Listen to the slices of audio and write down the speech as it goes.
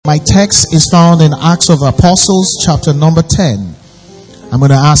My text is found in Acts of Apostles, chapter number 10. I'm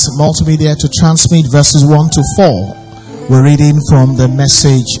going to ask multimedia to transmit verses 1 to 4. We're reading from the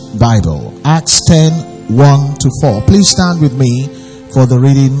Message Bible. Acts 10, 1 to 4. Please stand with me for the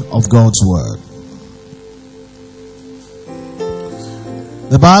reading of God's Word.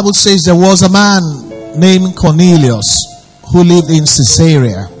 The Bible says there was a man named Cornelius who lived in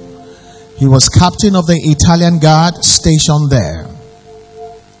Caesarea. He was captain of the Italian guard stationed there.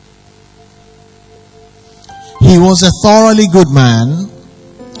 He was a thoroughly good man.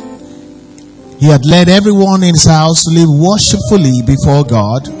 He had led everyone in his house to live worshipfully before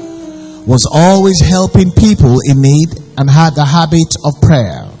God, was always helping people in need, and had the habit of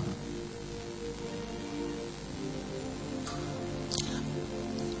prayer.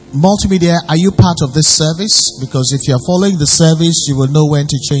 Multimedia, are you part of this service? Because if you're following the service, you will know when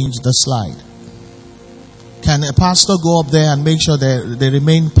to change the slide. Can a pastor go up there and make sure they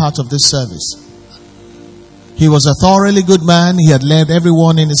remain part of this service? He was a thoroughly good man. He had led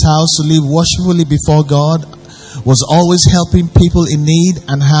everyone in his house to live worshipfully before God, was always helping people in need,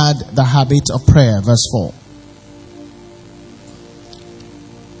 and had the habit of prayer. Verse 4.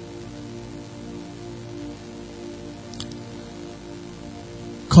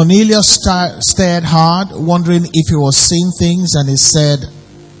 Cornelius stared hard, wondering if he was seeing things, and he said,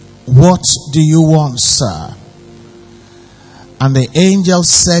 "What do you want, sir?" And the angel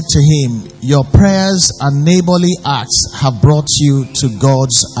said to him, "Your prayers and neighborly acts have brought you to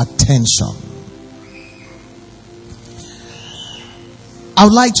God's attention." I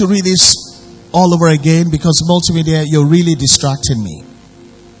would like to read this all over again because multimedia, you're really distracting me.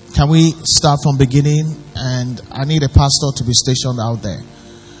 Can we start from beginning? And I need a pastor to be stationed out there.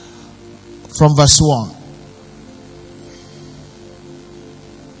 From verse 1.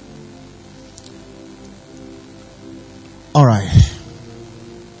 All right.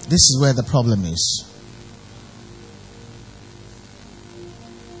 This is where the problem is.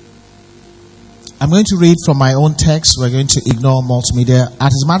 I'm going to read from my own text. We're going to ignore multimedia.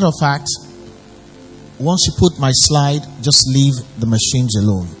 As a matter of fact, once you put my slide, just leave the machines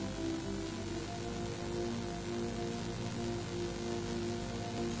alone.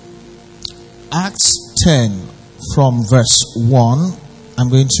 Acts 10 from verse 1. I'm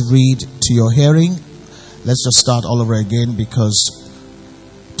going to read to your hearing. Let's just start all over again because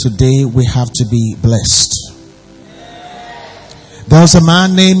today we have to be blessed. There was a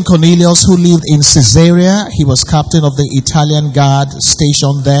man named Cornelius who lived in Caesarea. He was captain of the Italian guard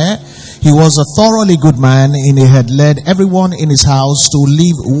stationed there. He was a thoroughly good man, and he had led everyone in his house to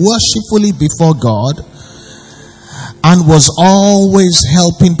live worshipfully before God, and was always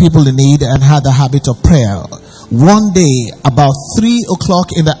helping people in need, and had the habit of prayer. One day, about 3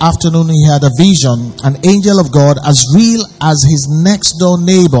 o'clock in the afternoon, he had a vision. An angel of God, as real as his next door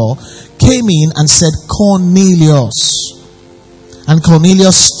neighbor, came in and said, "Cornelius." And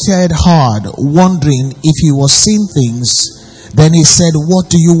Cornelius stared hard, wondering if he was seeing things. Then he said, "What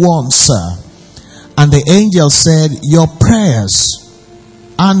do you want, sir?" And the angel said, "Your prayers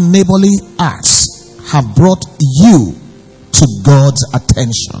and neighborly acts have brought you to God's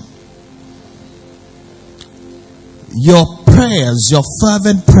attention." Your prayers, your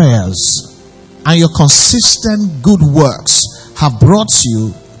fervent prayers, and your consistent good works have brought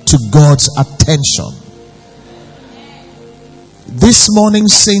you to God's attention. This morning,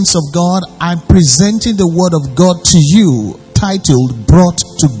 saints of God, I'm presenting the word of God to you, titled, "Brought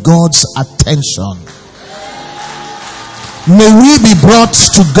to God's Attention." May we be brought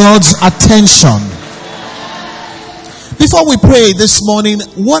to God's attention. Before we pray this morning,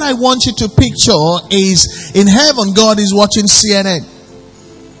 what I want you to picture is in heaven, God is watching CNN.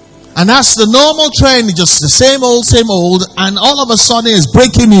 And that's the normal trend, just the same old, and all of a sudden it's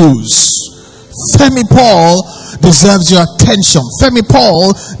breaking news. Femi Paul deserves your attention. Femi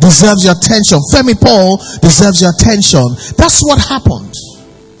Paul deserves your attention. Femi Paul deserves your attention. That's what happened.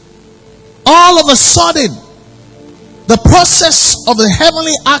 All of a sudden, the process of the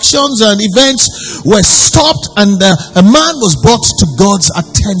heavenly actions and events were stopped, and a man was brought to God's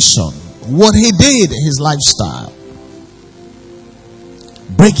attention. What he did, his lifestyle.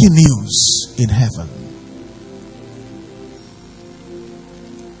 Breaking news in heaven.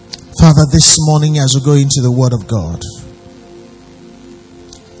 Father, this morning as we go into the Word of God,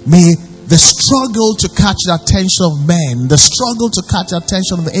 may the struggle to catch the attention of men, the struggle to catch the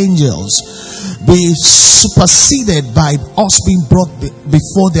attention of angels, be superseded by us being brought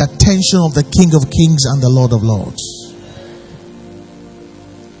before the attention of the King of Kings and the Lord of Lords.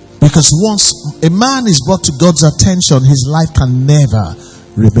 Because once a man is brought to God's attention, his life can never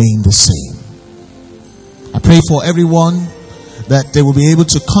remain the same. I pray for everyone that they will be able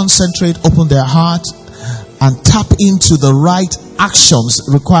to concentrate, open their heart, and tap into the right actions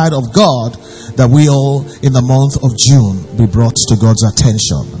required of God, that we all in the month of June be brought to God's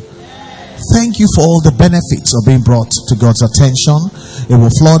attention. Thank you for all the benefits of being brought to God's attention. It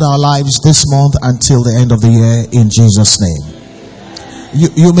will flood our lives this month until the end of the year in Jesus' name.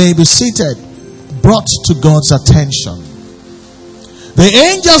 You may be seated. Brought to God's attention. The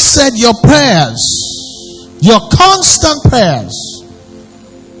angel said your prayers, your constant prayers,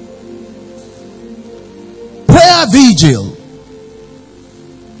 prayer vigil,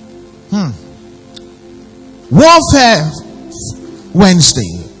 warfare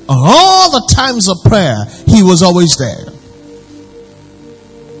Wednesday, all the times of prayer, he was always there.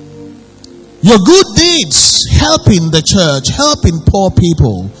 Your good deeds, helping the church, helping poor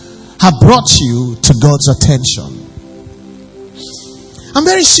people, have brought you to God's attention. I'm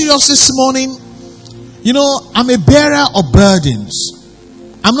very serious this morning. You know, I'm a bearer of burdens.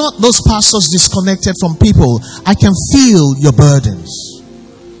 I'm not those pastors disconnected from people. I can feel your burdens.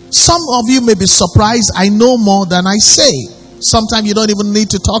 Some of you may be surprised I know more than I say. Sometimes you don't even need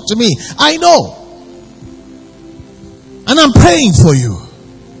to talk to me. I know. And I'm praying for you.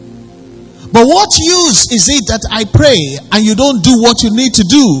 But what use is it that I pray and you don't do what you need to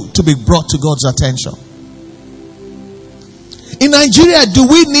do to be brought to God's attention? In Nigeria, do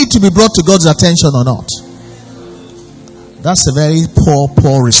we need to be brought to God's attention or not? That's a very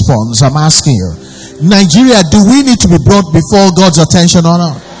poor response. I'm asking you. Nigeria, do we need to be brought before God's attention or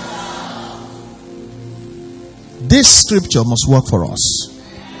not? This scripture must work for us.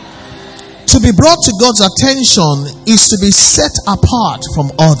 To be brought to God's attention is to be set apart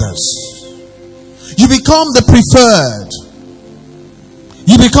from others. You become the preferred.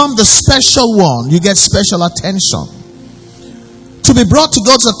 You become the special one. You get special attention. To be brought to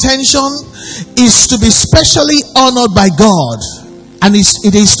God's attention is to be specially honored by God, and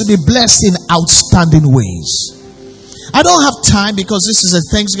it is to be blessed in outstanding ways. I don't have time, because this is a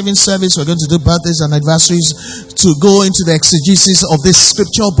Thanksgiving service. We're going to do birthdays and anniversaries, to go into the exegesis of this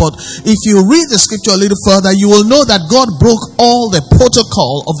scripture. But if you read the scripture a little further, you will know that God broke all the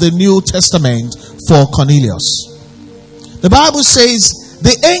protocol of the New Testament for Cornelius. The Bible says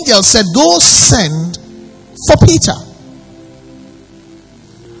the angel said, go send for Peter.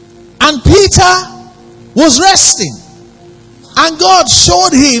 And Peter was resting. And God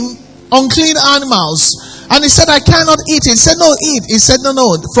showed him unclean animals. And he said, I cannot eat it. He said, no, eat. He said,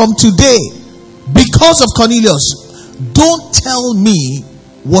 no. From today, because of Cornelius, don't tell me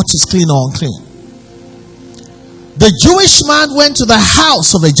what is clean or unclean. The Jewish man went to the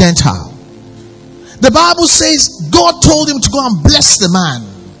house of a Gentile. The Bible says God told him to go and bless the man.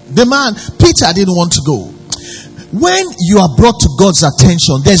 The man, Peter, didn't want to go. When you are brought to God's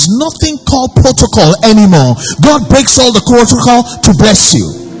attention, there's nothing called protocol anymore. God breaks all the protocol to bless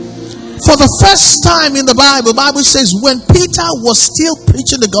you. For the first time in the Bible says when Peter was still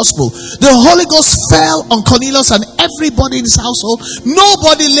preaching the gospel, the Holy Ghost fell on Cornelius and everybody in his household.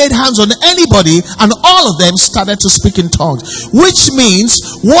 Nobody laid hands on anybody, and all of them started to speak in tongues. Which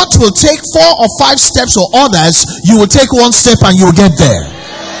means what will take 4 or 5 steps for others, you will take 1 step and you will get there.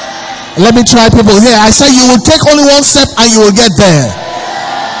 Let me try people here. I say you will take only 1 step and you will get there.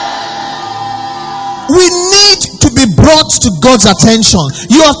 We need to be brought to God's attention.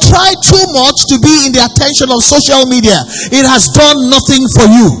 You have tried too much to be in the attention of social media. It has done nothing for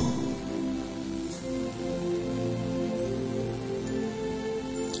you.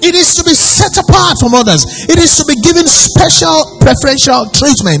 It is to be set apart from others. It is to be given special preferential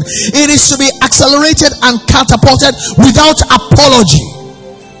treatment. It is to be accelerated and catapulted without apology.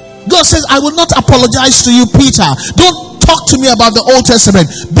 God says, I will not apologize to you, Peter. Don't talk to me about the Old Testament.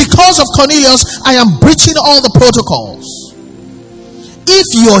 Because of Cornelius, I am breaching all the protocols. If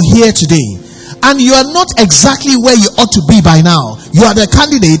you're here today and you are not exactly where you ought to be by now, you are the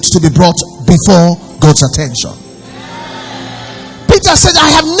candidate to be brought before God's attention. Peter said, I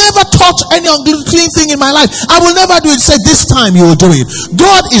have never touched any unclean thing in my life. I will never do it. He said, this time you will do it.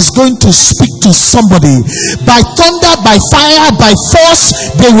 God is going to speak to somebody. By thunder, by fire, by force,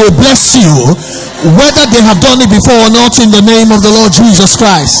 they will bless you, whether they have done it before or not, in the name of the Lord Jesus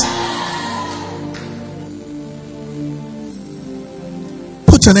Christ.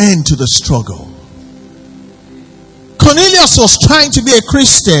 Put an end to the struggle. Cornelius was trying to be a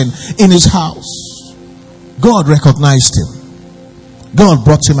Christian in his house. God recognized him. God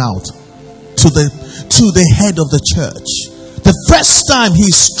brought him out to the head of the church. The first time he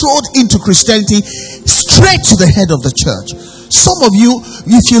strode into Christianity, straight to the head of the church. Some of you,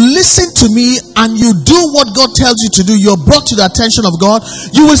 if you listen to me and you do what God tells you to do, you're brought to the attention of God.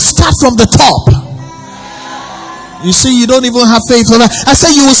 You will start from the top. You see, you don't even have faith for that. I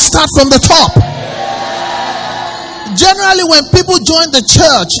say you will start from the top. Generally, when people join the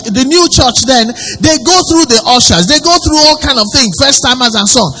church, the new church, then they go through the ushers, they go through all kind of things, first timers and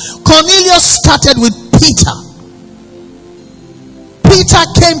so on. Cornelius started with Peter. Peter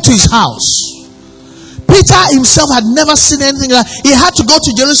came to his house. Peter himself had never seen anything like that. He had to go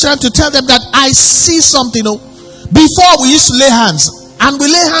to Jerusalem to tell them that I see something. Before we used to lay hands. And we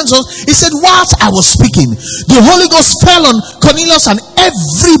lay hands on. He said, whilst I was speaking, the Holy Ghost fell on Cornelius and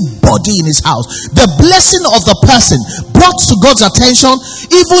everybody in his house. The blessing of the person brought to God's attention,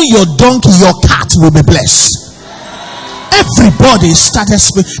 even your donkey, your cat will be blessed. Everybody started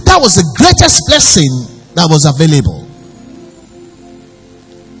speaking. That was the greatest blessing that was available.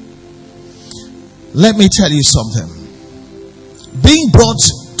 Let me tell you something. Being brought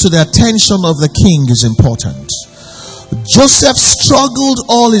to the attention of the king is important. Joseph struggled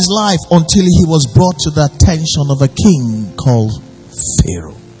all his life until he was brought to the attention of a king called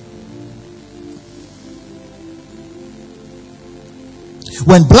Pharaoh.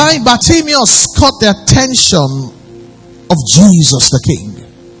 When blind Bartimaeus caught the attention of Jesus the king,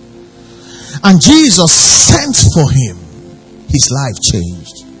 and Jesus sent for him, his life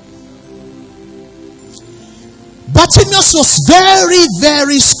changed. Bartimaeus was very,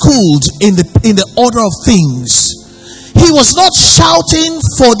 very schooled in the order of things. He was not shouting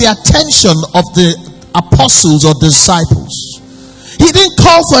for the attention of the apostles or disciples. He didn't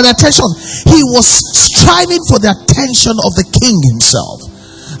call for the attention. He was striving for the attention of the king himself.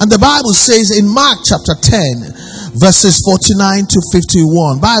 And the Bible says in Mark chapter 10, verses 49 to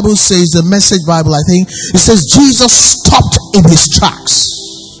 51, Bible says, the Message Bible, I think, it says Jesus stopped in his tracks.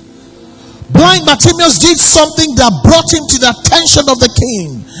 Blind Bartimaeus did something that brought him to the attention of the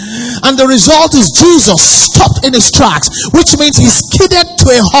king. And the result is Jesus stopped in his tracks, which means he skidded to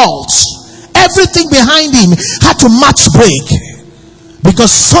a halt. Everything behind him had to match break because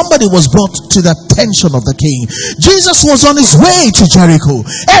somebody was brought to the attention of the king. Jesus was on his way to Jericho.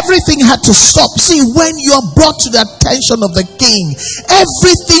 Everything had to stop. See, when you are brought to the attention of the king,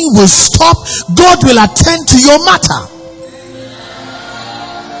 everything will stop. God will attend to your matter.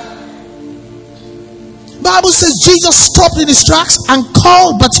 Bible says Jesus stopped in his tracks and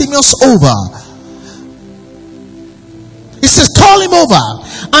called Bartimaeus over. He says, call him over.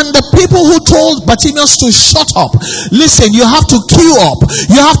 And the people who told Bartimaeus to shut up, listen, you have to queue up.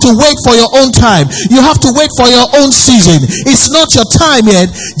 You have to wait for your own time. You have to wait for your own season. It's not your time yet.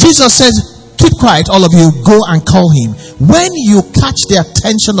 Jesus says, keep quiet, all of you. Go and call him. When you catch the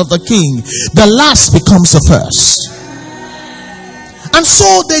attention of the king, the last becomes the first. And so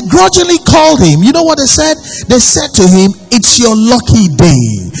they grudgingly called him. You know what they said? They said to him, it's your lucky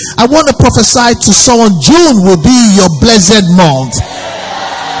day. I want to prophesy to someone, June will be your blessed month.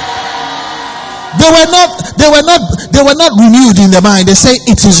 They were not renewed in their mind. They say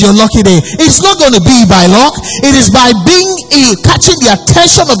it is your lucky day. It's not going to be by luck. It is by catching the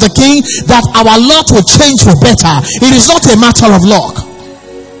attention of the king that our lot will change for better. It is not a matter of luck.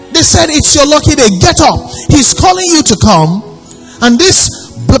 They said it's your lucky day. Get up. He's calling you to come. And this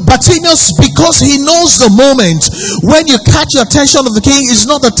Bartimaeus, because he knows the moment when you catch the attention of the king, is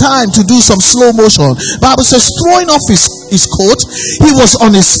not the time to do some slow motion. Bible says, throwing off his coat, he was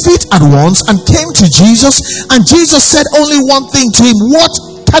on his feet at once and came to Jesus. And Jesus said only one thing to him, what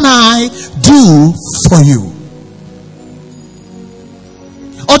can I do for you?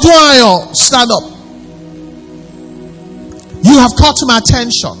 Oduayo, stand up. You have caught my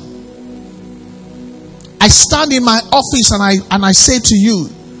attention. I stand in my office and I say to you,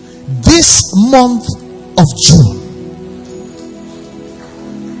 this month of June,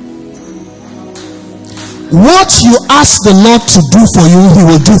 what you ask the Lord to do for you, he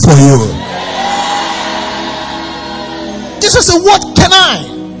will do for you. Jesus said, what can I?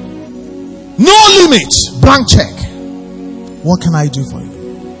 No limit. Blank check. What can I do for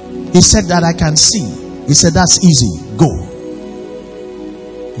you? He said that I can see. He said that's easy. Go.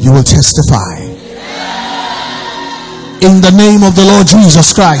 You will testify. In the name of the Lord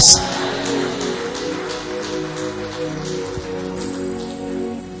Jesus Christ.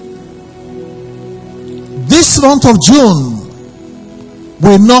 This month of June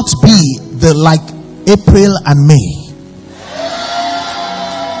will not be like April and May.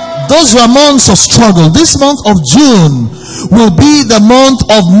 Those were months of struggle. This month of June will be the month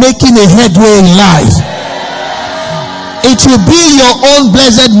of making a headway in life. It will be your own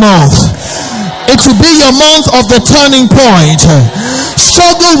blessed month. It will be your month of the turning point.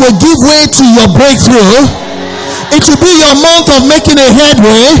 Struggle will give way to your breakthrough. It will be your month of making a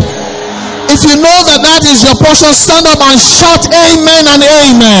headway. If you know that is your portion, stand up and shout amen and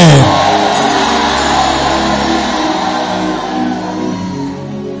amen.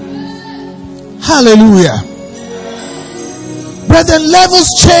 Hallelujah. Brethren, levels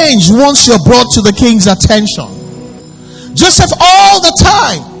change once you're brought to the king's attention. Joseph all the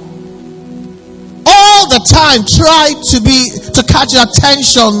time tried to catch the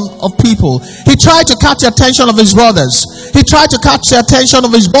attention of people. He tried to catch the attention of his brothers. He tried to catch the attention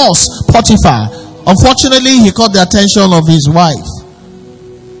of his boss, Potiphar. Unfortunately, he caught the attention of his wife.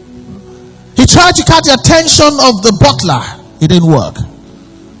 He tried to catch the attention of the butler. It didn't work.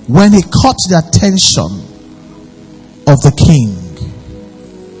 When he caught the attention of the king,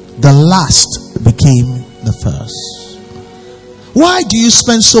 the last became the first. Why do you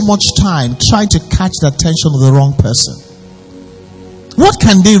spend so much time trying to catch the attention of the wrong person? What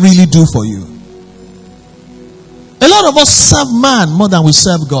can they really do for you? A lot of us serve man more than we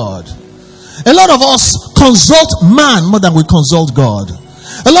serve God. A lot of us consult man more than we consult God.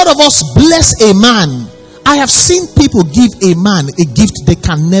 A lot of us bless a man. I have seen people give a man a gift they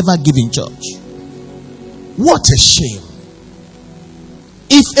can never give in church. What a shame.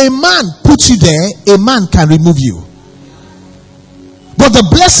 If a man puts you there, a man can remove you. But the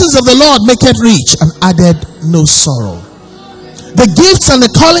blessings of the Lord make it rich and added no sorrow. The gifts and the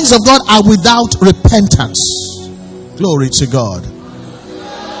callings of God are without repentance. Glory to God.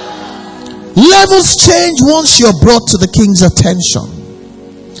 Levels change once you're brought to the king's attention.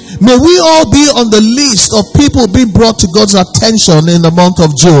 May we all be on the list of people being brought to God's attention in the month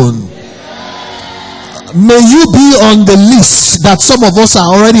of June. May you be on the list that some of us are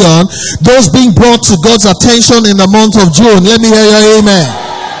already on, those being brought to God's attention in the month of June. Let me hear your amen.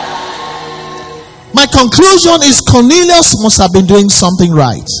 My conclusion is Cornelius must have been doing something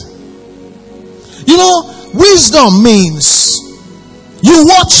right. You know, wisdom means you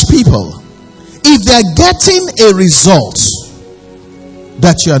watch people. If they're getting a result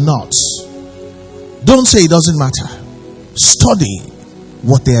that you are not, don't say it doesn't matter. Study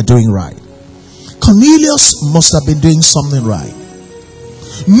what they are doing right. Cornelius must have been doing something right.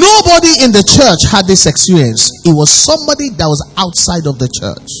 Nobody in the church had this experience. It was somebody that was outside of the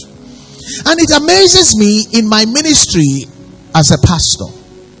church. And it amazes me in my ministry as a pastor.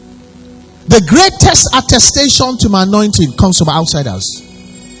 The greatest attestation to my anointing comes from outsiders.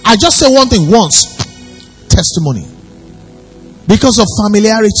 I just say one thing once. Testimony. Because of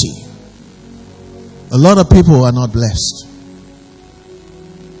familiarity. A lot of people are not blessed.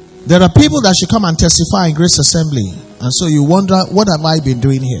 There are people that should come and testify in Grace Assembly. And so you wonder, what have I been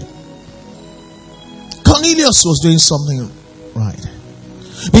doing here? Cornelius was doing something right.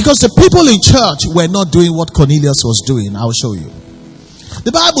 Because the people in church were not doing what Cornelius was doing. I'll show you. The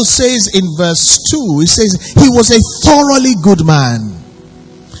Bible says in verse 2, it says, he was a thoroughly good man.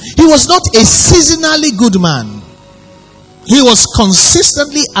 He was not a seasonally good man. He was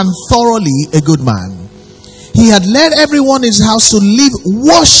consistently and thoroughly a good man. He had led everyone in his house to live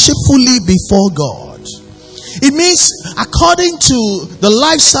worshipfully before God. It means, according to the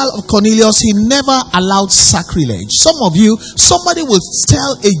lifestyle of Cornelius, he never allowed sacrilege. Some of you, somebody will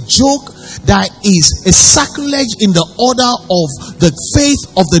tell a joke that is a sacrilege in the order of the faith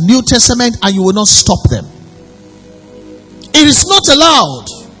of the New Testament, and you will not stop them. It is not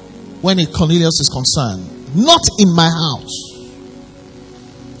allowed when Cornelius is concerned. Not in my house.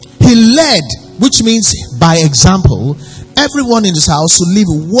 He led, which means by example, everyone in his house to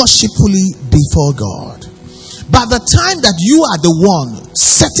live worshipfully before God. By the time that you are the one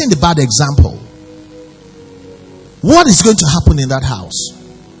setting the bad example, what is going to happen in that house?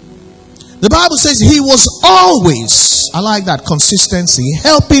 The Bible says he was always, I like that consistency,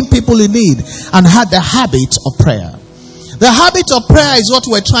 helping people in need and had the habit of prayer. The habit of prayer is what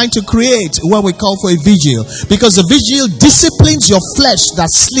we're trying to create when we call for a vigil. Because the vigil disciplines your flesh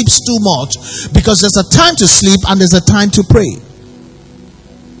that sleeps too much. Because there's a time to sleep and there's a time to pray.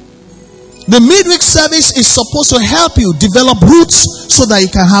 The midweek service is supposed to help you develop roots so that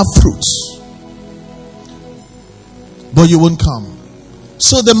you can have fruits. But you won't come.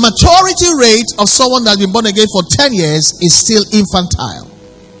 So the maturity rate of someone that's been born again for 10 years is still infantile.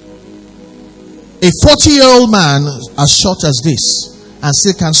 A 40-year-old man as short as this and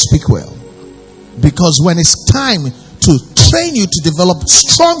still can't speak well. Because when it's time to train you to develop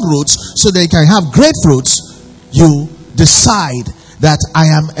strong roots so that you can have great fruits, you decide that I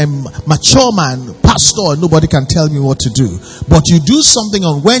am a mature man, pastor, and nobody can tell me what to do. But you do something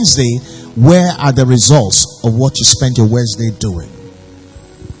on Wednesday, where are the results of what you spent your Wednesday doing?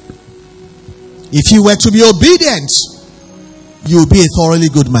 If you were to be obedient, you will be a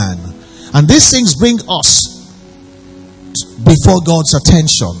thoroughly good man. And these things bring us before God's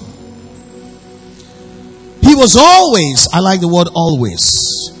attention. He was always, I like the word always.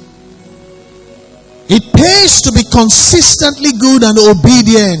 It pays to be consistently good and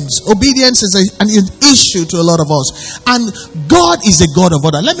obedient. Obedience is an issue to a lot of us. And God is a God of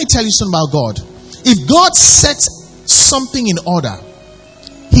order. Let me tell you something about God. If God sets something in order,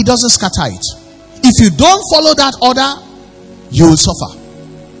 He doesn't scatter it. If you don't follow that order, you will suffer.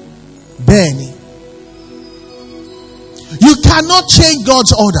 Benny. You cannot change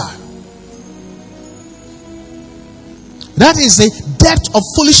God's order. That is the depth of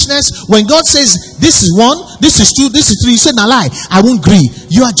foolishness. When God says, this is 1, this is 2, this is 3, you say, no lie, I won't agree.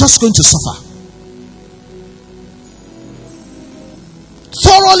 You are just going to suffer.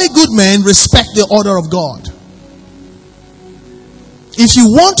 Thoroughly good men respect the order of God. If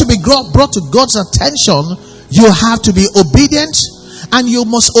you want to be brought to God's attention, you have to be obedient and you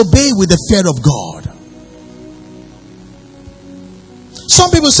must obey with the fear of God. Some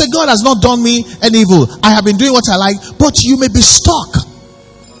people say, God has not done me any evil. I have been doing what I like, but you may be stuck.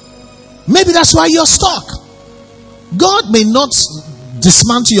 Maybe that's why you're stuck. God may not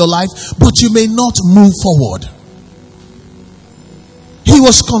dismantle your life, but you may not move forward. He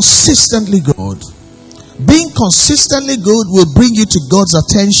was consistently good. Being consistently good will bring you to God's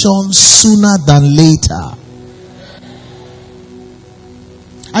attention sooner than later.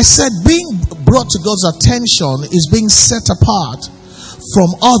 I said being brought to God's attention is being set apart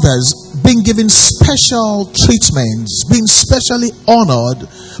from others, being given special treatments, being specially honored,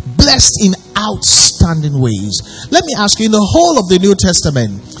 blessed in outstanding ways. Let me ask you, in the whole of the New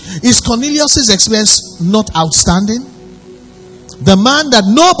Testament, is Cornelius' experience not outstanding? The man that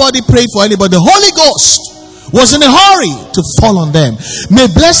nobody prayed for anybody, the Holy Ghost was in a hurry to fall on them. May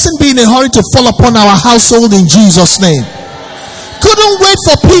blessing be in a hurry to fall upon our household in Jesus' name. Couldn't wait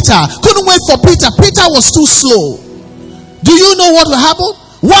for Peter. Peter was too slow. Do you know what will happen?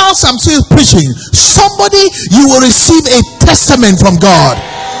 Whilst I'm still preaching, you will receive a testament from God.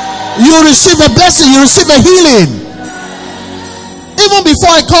 You will receive a blessing. You will receive a healing. Even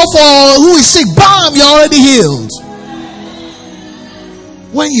before I call for who is sick, bam, you're already healed.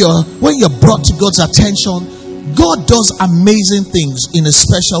 When you're brought to God's attention, God does amazing things in a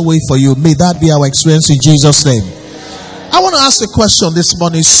special way for you. May that be our experience in Jesus' name. I want to ask a question this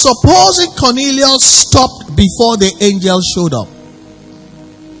morning. Supposing Cornelius stopped before the angel showed up.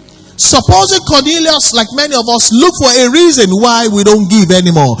 Supposing Cornelius, like many of us, look for a reason why we don't give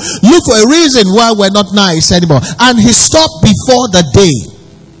anymore. Look for a reason why we're not nice anymore. And he stopped before the day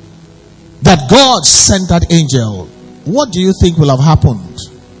that God sent that angel. What do you think will have happened?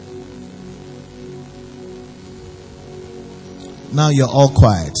 Now you're all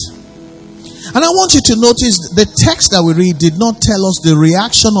quiet. And I want you to notice the text that we read did not tell us the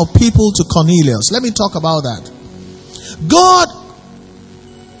reaction of people to Cornelius. Let me talk about that. God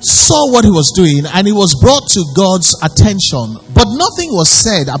saw what he was doing and he was brought to God's attention, but nothing was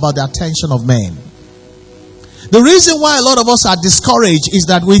said about the attention of men. The reason why a lot of us are discouraged is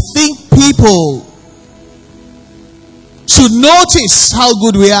that we think people should notice how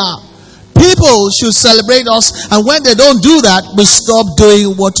good we are. People should celebrate us, and when they don't do that, we stop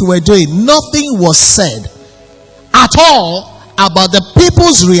doing what we're doing. Nothing was said at all about the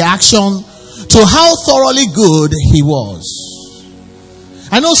people's reaction to how thoroughly good he was.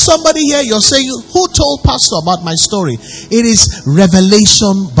 I know somebody here, you're saying, who told Pastor about my story? It is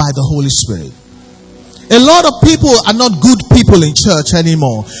revelation by the Holy Spirit. A lot of people are not good people in church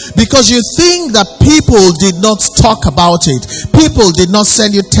anymore because you think that people did not talk about it. People did not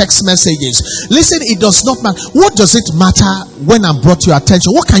send you text messages. Listen, it does not matter. What does it matter when I'm brought to your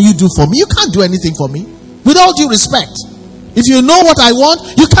attention? What can you do for me? You can't do anything for me. With all due respect. If you know what I want,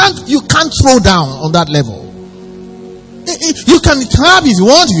 you can't throw down on that level. You can clap if you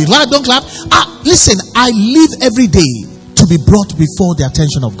want. If you clap, don't clap. Listen, I live every day to be brought before the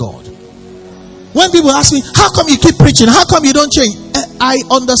attention of God. When people ask me, how come you keep preaching? How come you don't change? I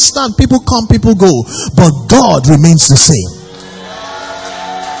understand. People come, people go. But God remains the same.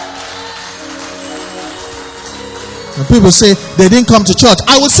 And people say they didn't come to church.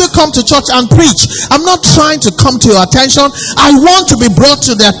 I will still come to church and preach. I'm not trying to come to your attention. I want to be brought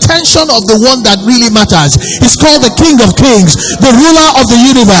to the attention of the one that really matters. He's called the King of Kings, the ruler of the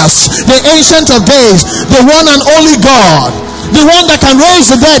universe, the Ancient of Days, the one and only God. The one that can raise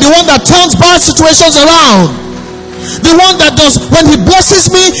the dead. The one that turns bad situations around. The one that does, when he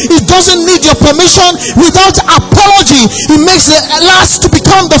blesses me, he doesn't need your permission. Without apology, he makes the last to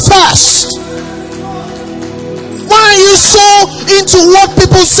become the first. Why are you so into what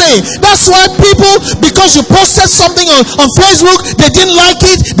people say? That's why people, because you posted something on Facebook, they didn't like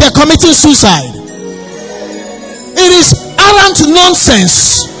it, they're committing suicide. It is arrant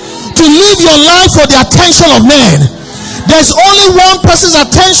nonsense to live your life for the attention of men. There's only one person's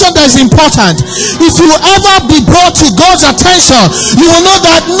attention that is important. If you ever be brought to God's attention, you will know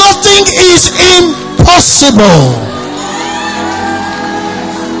that nothing is impossible.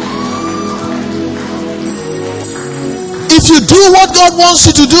 If you do what God wants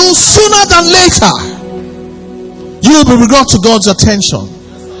you to do, sooner than later, you will be brought to God's attention.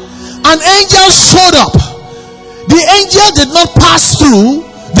 An angel showed up. The angel did not pass through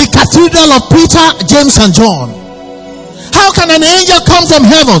the cathedral of Peter, James, and John. How can an angel come from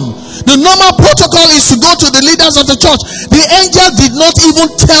heaven? The normal protocol is to go to the leaders of the church. The angel did not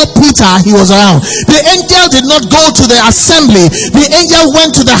even tell Peter he was around. The angel did not go to the assembly. The angel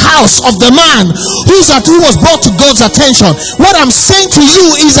went to the house of the man who was brought to God's attention. What I'm saying to you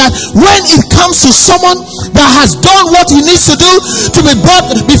is that when it comes to someone that has done what he needs to do to be brought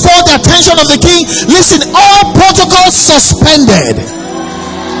before the attention of the king, listen, all protocols suspended.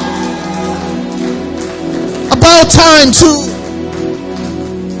 About time to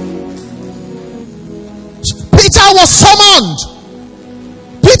Peter was summoned.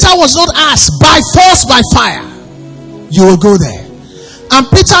 Peter was not asked, by force, by fire. You will go there. And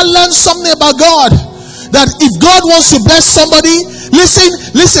Peter learned something about God. That if God wants to bless somebody,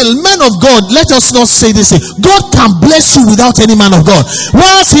 listen, men of God, let us not say this. God can bless you without any man of God.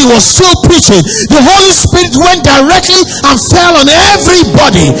 Whilst he was still preaching, the Holy Spirit went directly and fell on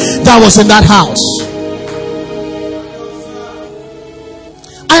everybody that was in that house.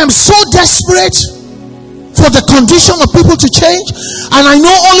 I am so desperate for the condition of people to change, and I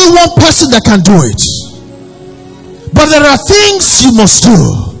know only one person that can do it. But there are things you must do.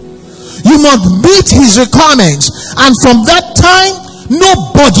 You must meet his requirements, and from that time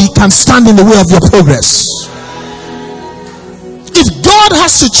nobody can stand in the way of your progress. If God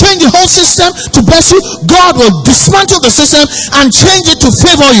has to change the whole system to bless you, God will dismantle the system and change it to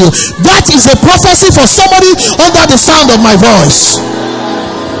favor you. That is a prophecy for somebody under the sound of my voice.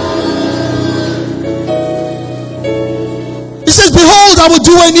 He says, behold, I will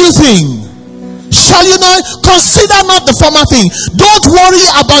do a new thing. Shall you not? Consider not the former thing. Don't worry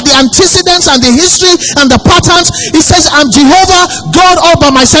about the antecedents and the history and the patterns. He says, I'm Jehovah, God all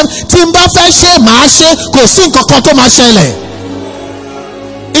by myself. It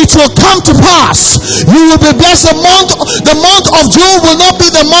will come to pass. You will be blessed. The month of June will not be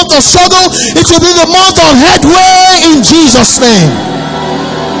the month of struggle. It will be the month of headway in Jesus' name.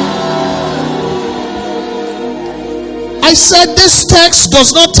 I said this text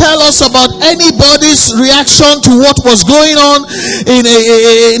does not tell us about anybody's reaction to what was going on in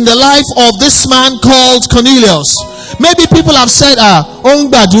the life of this man called Cornelius. Maybe people have said, but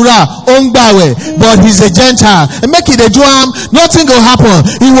he's a Gentile. And make it a Jew, nothing will happen.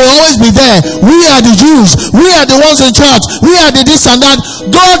 He will always be there. We are the Jews. We are the ones in church. We are the this and that.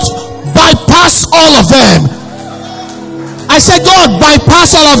 God bypassed all of them. I said God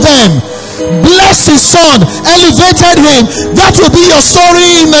bypassed all of them. Blessed his son, elevated him. That will be your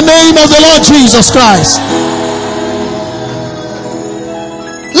story in the name of the Lord Jesus Christ.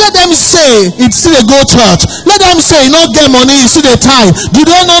 Let them say it's still a go church. Let them say not get money, you see the tithe. You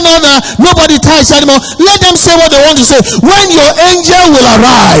don't know, nobody tithes anymore. Let them say what they want to say. When your angel will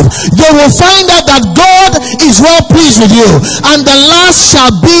arrive, they will find out that God is well pleased with you, and the last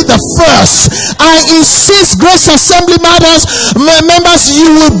shall be the first. I insist, Grace Assembly members,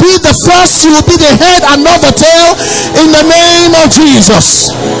 you will be the first, you will be the head and not the tail in the name of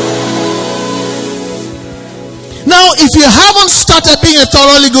Jesus. Now, if you haven't started being a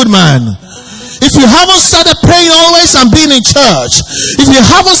thoroughly good man, if you haven't started praying always and being in church, if you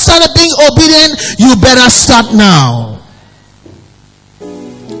haven't started being obedient, you better start now.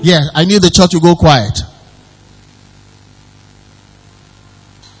 Yeah, I knew the church would go quiet.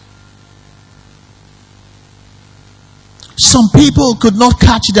 Some people could not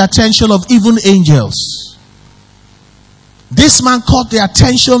catch the attention of even angels. This man caught the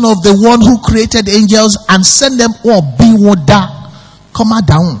attention of the one who created angels and sent them all come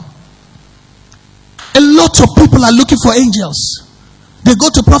down. A lot of people are looking for angels. They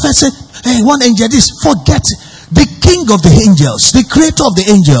go to prophets and say, hey, one angel this. Forget the king of the angels, the creator of the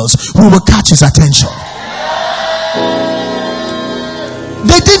angels, who will catch his attention.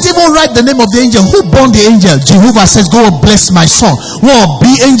 They didn't even write the name of the angel. Who born the angel? Jehovah says, go bless my son. Well,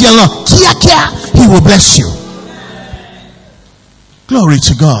 be angel. He will bless you. Glory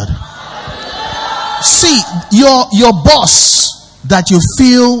to God. See, your boss that you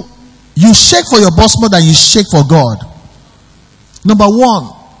feel, you shake for your boss more than you shake for God. Number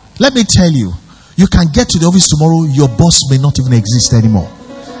one, let me tell you, you can get to the office tomorrow, your boss may not even exist anymore.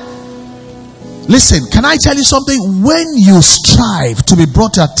 Listen, can I tell you something? When you strive to be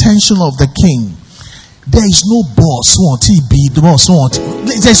brought to attention of the king, There is no boss,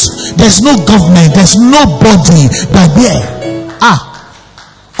 there's no government, there's nobody but there.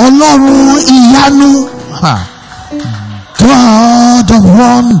 Ọlọ́run ìyanu, God of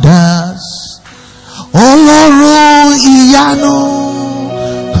wonders, Ọlọ́run ìyanu,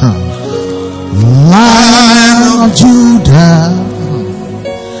 Lion of Judah,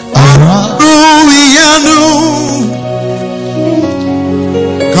 Ọlọ́run ìyanu,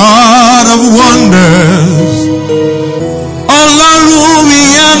 God of wonders, Ọlọ́run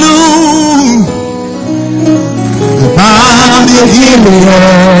ìyanu, I'm hero.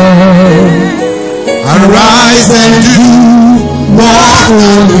 Arise and do what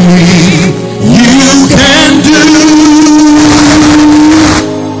only you can do.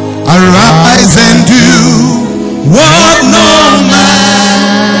 Arise and do what no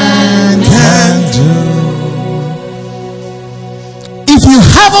man can do. If you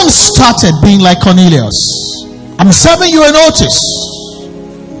haven't started being like Cornelius, I'm serving you a notice.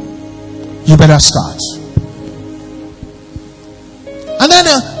 You better start. And then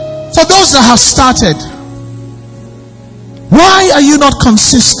for those that have started, why are you not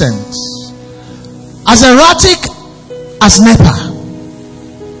consistent? As erratic as NEPA.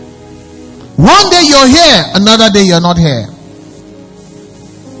 One day you're here, another day you're not here.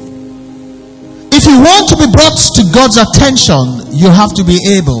 If you want to be brought to God's attention, you have to be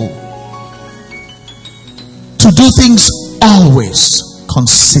able to do things always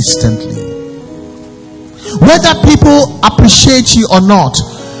consistently. Whether people appreciate you or not,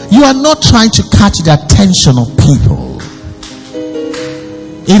 you are not trying to catch the attention of people.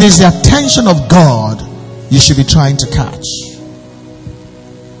 It is the attention of God you should be trying to catch.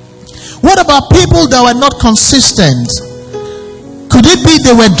 What about people that were not consistent? Could it be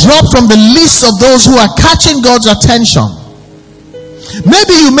they were dropped from the list of those who are catching God's attention?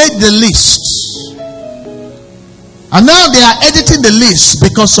 Maybe you made the list, and now they are editing the list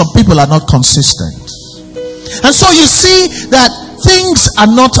because some people are not consistent. And so you see that things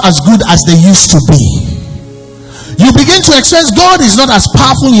are not as good as they used to be. You begin to experience God is not as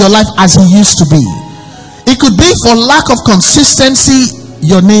powerful in your life as He used to be. It could be for lack of consistency,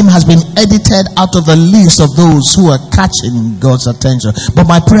 your name has been edited out of the list of those who are catching God's attention. But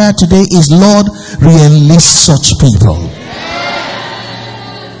my prayer today is, Lord, re-enlist such people.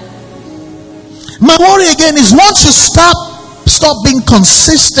 My worry again is, once you stop being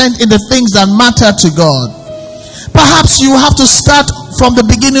consistent in the things that matter to God, perhaps you have to start from the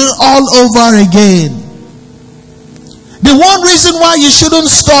beginning all over again. The one reason why you shouldn't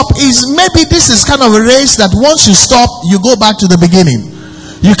stop is maybe this is kind of a race that once you stop, you go back to the beginning.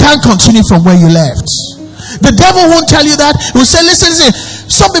 You can't continue from where you left. The devil won't tell you that. He will say, listen.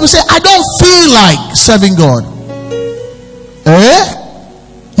 Some people say, I don't feel like serving God.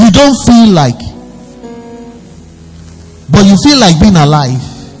 You don't feel like. But you feel like being alive.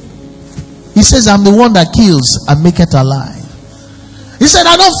 He says, I'm the one that kills and make it alive. He said,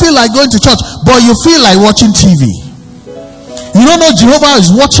 I don't feel like going to church, but you feel like watching TV. You don't know Jehovah is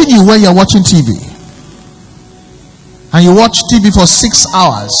watching you when you're watching TV. And you watch TV for 6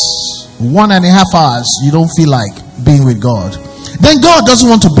 hours, 1.5 hours, you don't feel like being with God. Then God doesn't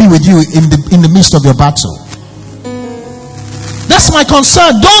want to be with you in the midst of your battle. That's my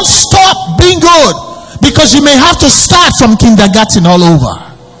concern. Don't stop being good, because you may have to start from kindergarten all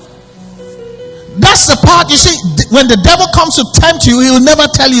over. That's the part, you see, when the devil comes to tempt you, he will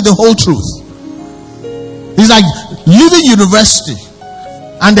never tell you the whole truth. It's like leaving university,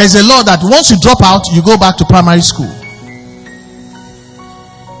 and there's a law that once you drop out, you go back to primary school.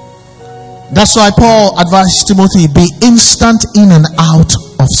 That's why Paul advised Timothy, be instant in and out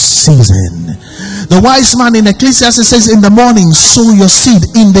of season. The wise man in Ecclesiastes says, in the morning sow your seed,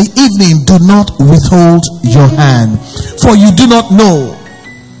 in the evening do not withhold your hand, for you do not know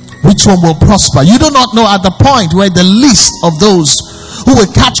which one will prosper. You do not know at the point where the list of those who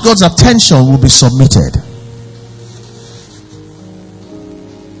will catch God's attention will be submitted.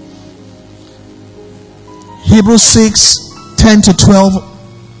 Hebrews 6:10-12,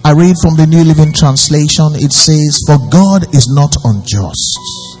 I read from the New Living Translation. It says, for God is not unjust.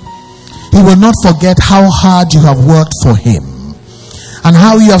 He will not forget how hard you have worked for Him and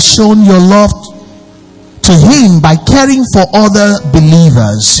how you have shown your love to Him by caring for other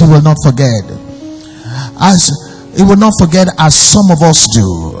believers. He will not forget, as some of us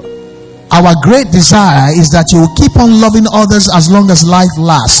do. Our great desire is that you will keep on loving others as long as life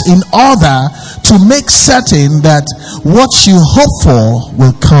lasts, in order to make certain that what you hope for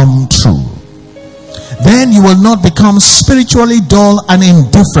will come true. Then you will not become spiritually dull and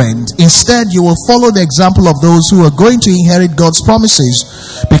indifferent. Instead, you will follow the example of those who are going to inherit God's promises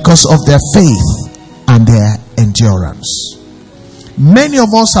because of their faith and their endurance. Many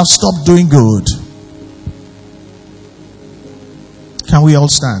of us have stopped doing good. Can we all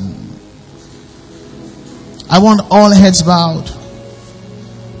stand? I want all heads bowed.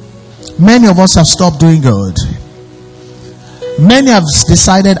 Many of us have stopped doing good. Many have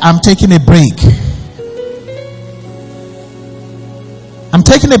decided, I'm taking a break. I'm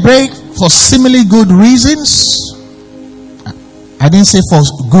taking a break for seemingly good reasons. I didn't say for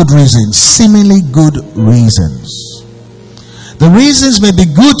good reasons, seemingly good reasons. The reasons may be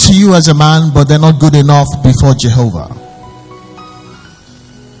good to you as a man, but they're not good enough before Jehovah.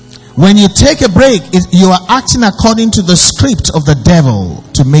 When you take a break, you are acting according to the script of the devil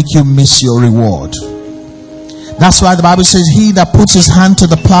to make you miss your reward. That's why the Bible says, he that puts his hand to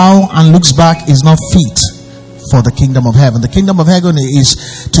the plow and looks back is not fit for the kingdom of heaven. The kingdom of heaven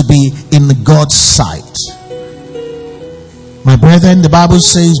is to be in God's sight. My brethren, the Bible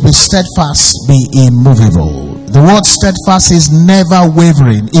says, be steadfast, be immovable. The word steadfast is never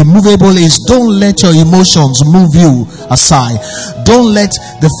wavering. Immovable is don't let your emotions move you aside. Don't let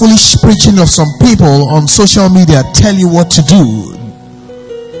the foolish preaching of some people on social media tell you what to do.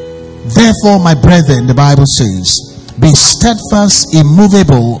 Therefore, my brethren, the Bible says, be steadfast,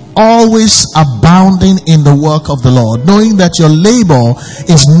 immovable, always abounding in the work of the Lord, knowing that your labor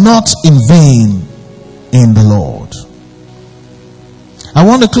is not in vain in the Lord. I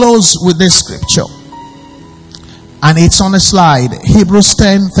want to close with this scripture, and it's on a slide. Hebrews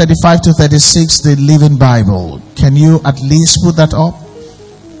 10:35-36, the Living Bible. Can you at least put that up?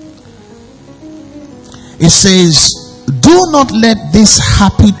 It says, do not let this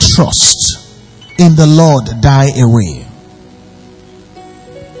happy trust in the Lord die away.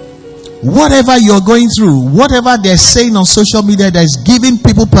 Whatever you're going through, whatever they're saying on social media that is giving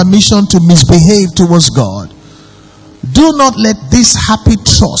people permission to misbehave towards God, do not let this happy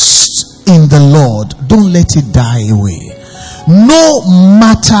trust in the Lord, don't let it die away. No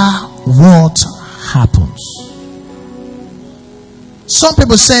matter what happens. Some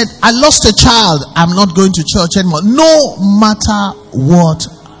people said, I lost a child, I'm not going to church anymore. No matter what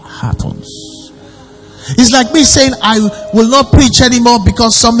happens. It's like me saying, I will not preach anymore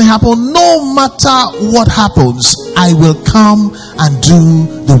because something happened. No matter what happens, I will come and do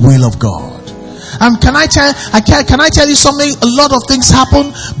the will of God. And can I tell you something? A lot of things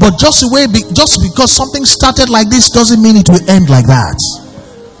happen, but just because something started like this doesn't mean it will end like that.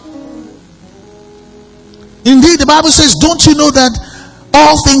 Indeed, the Bible says, don't you know that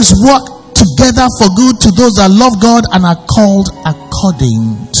all things work together for good to those that love God and are called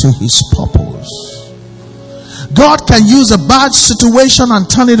according to his purpose? God can use a bad situation and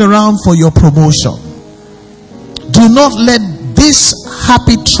turn it around for your promotion. Do not let this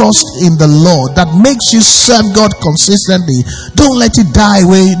happy trust in the Lord that makes you serve God consistently, don't let it die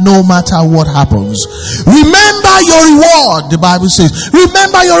away no matter what happens. Remember your reward, the Bible says.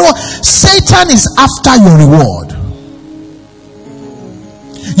 Remember your reward. Satan is after your reward.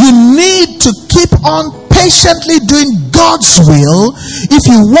 You need to keep on patiently doing God's will if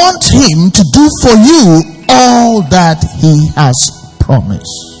you want him to do for you all that he has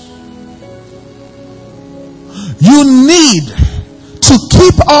promised. You need to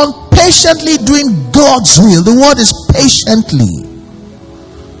keep on patiently doing God's will. The word is patiently.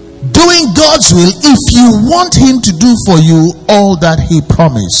 Doing God's will if you want him to do for you all that he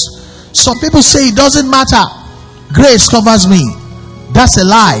promised. Some people say it doesn't matter. Grace covers me. That's a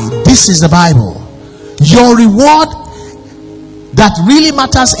lie. This is the Bible. Your reward that really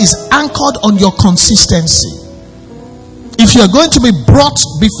matters is anchored on your consistency. If you're going to be brought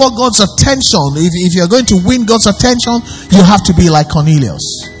before God's attention, if you're going to win God's attention, you have to be like Cornelius.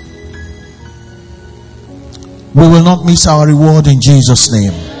 We will not miss our reward in Jesus'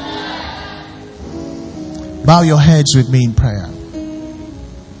 name. Bow your heads with me in prayer.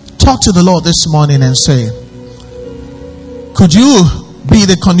 Talk to the Lord this morning and say, could you be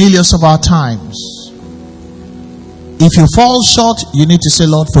the Cornelius of our times? If you fall short, you need to say,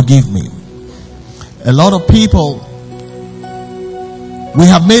 Lord, forgive me. A lot of people, we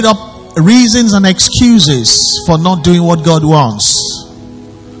have made up reasons and excuses for not doing what God wants.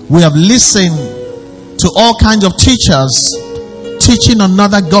 We have listened to all kinds of teachers teaching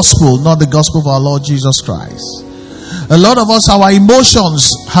another gospel, not the gospel of our Lord Jesus Christ. A lot of us, our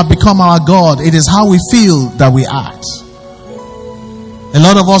emotions have become our God. It is how we feel that we act. A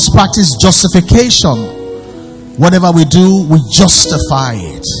lot of us practice justification. Whatever we do, we justify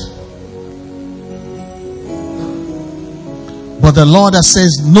it. But the Lord that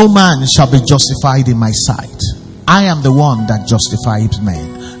says, no man shall be justified in my sight. I am the one that justifies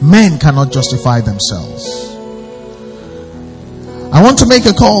men. Men cannot justify themselves. I want to make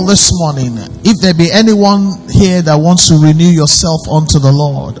a call this morning. If there be anyone here that wants to renew yourself unto the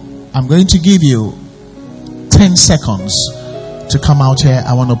Lord, I'm going to give you 10 seconds to come out here.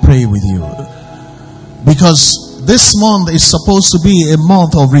 I want to pray with you. Because this month is supposed to be a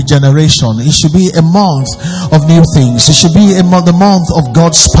month of regeneration. It should be a month of new things. It should be the month of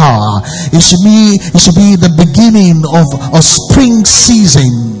God's power. It should be the beginning of a spring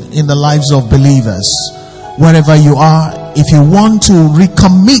season in the lives of believers. Wherever you are, if you want to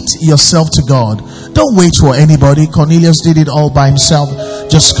recommit yourself to God, don't wait for anybody. Cornelius did it all by himself.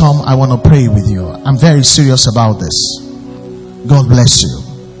 Just come. I want to pray with you. I'm very serious about this. God bless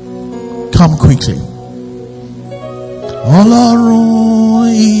you. Come quickly. Ọlọ́run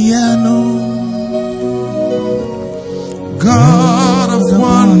ìyanu, God of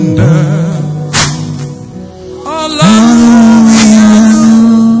wonder, Ọlọ́run ìyanu,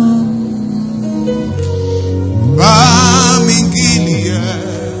 bá mi gìlìyẹ,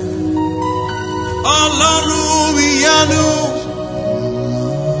 Ọlọ́run ìyanu,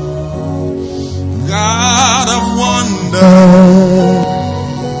 God of wonder,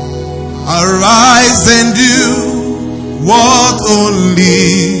 arise and do what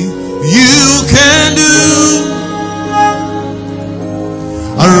only you can do.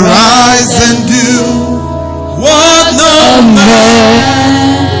 Arise and do what no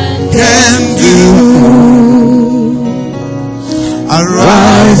man can do.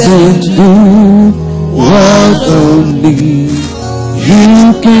 Arise and do what only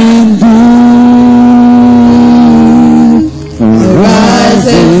you can do. Arise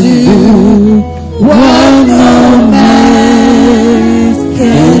and do what no man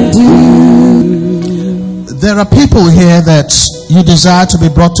can do. there are people here that you desire to be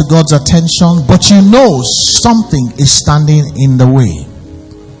brought to God's attention, but you know something is standing in the way.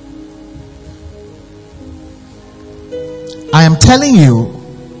 I am telling you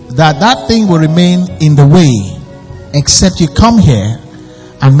that thing will remain in the way except you come here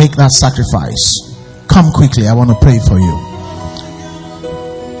and make that sacrifice. Come quickly, I want to pray for you.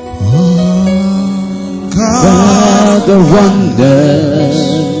 God the wonders,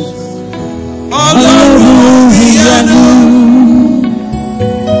 hallelujah,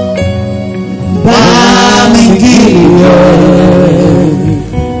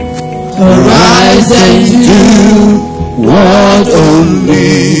 arise and do what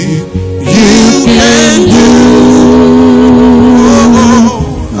only you can do.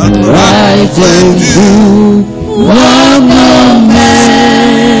 Arise and do what no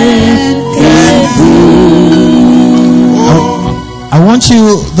man can do. I want you,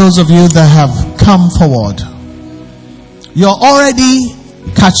 those of you that have come forward, you're already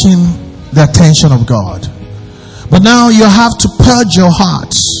catching the attention of God. But now you have to purge your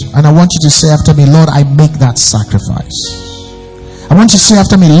hearts. And I want you to say after me, Lord, I make that sacrifice. I want you to say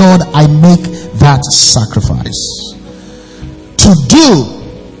after me, Lord, I make that sacrifice. To do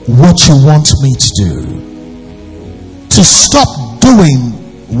what you want me to do. To stop doing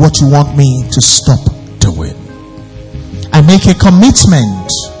what you want me to stop doing. I make a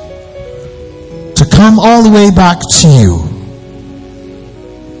commitment to come all the way back to you.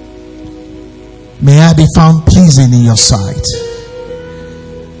 May I be found pleasing in your sight.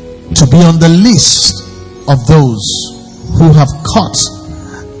 To be on the list of those who have caught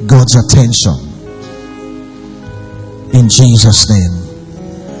God's attention. In Jesus' name.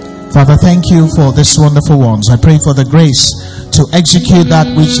 Father, thank you for these wonderful ones. I pray for the grace to execute that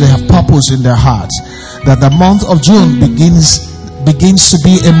which they have purposed in their hearts. That the month of June begins to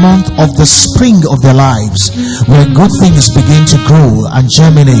be a month of the spring of their lives, where good things begin to grow and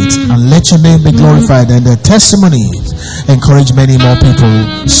germinate, and let your name be glorified, and their testimonies encourage many more people.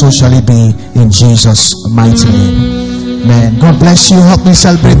 So shall it be in Jesus' mighty name. Amen. God bless you. Help me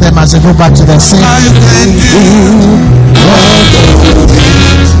celebrate them as they go back to their sin.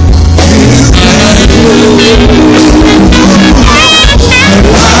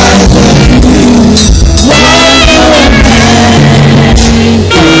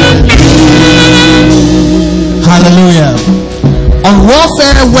 Hallelujah. On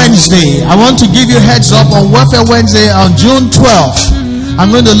Warfare Wednesday, I want to give you heads up. On Warfare Wednesday on June 12th,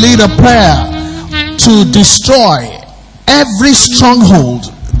 I'm going to lead a prayer to destroy every stronghold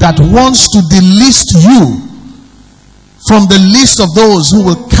that wants to delist you from the list of those who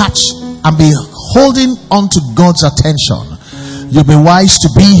will catch and be holding on to God's attention. You'll be wise to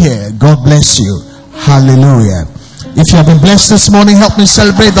be here. God bless you. Hallelujah. If you have been blessed this morning, help me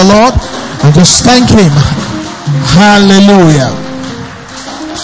celebrate the Lord and just thank Him. Hallelujah.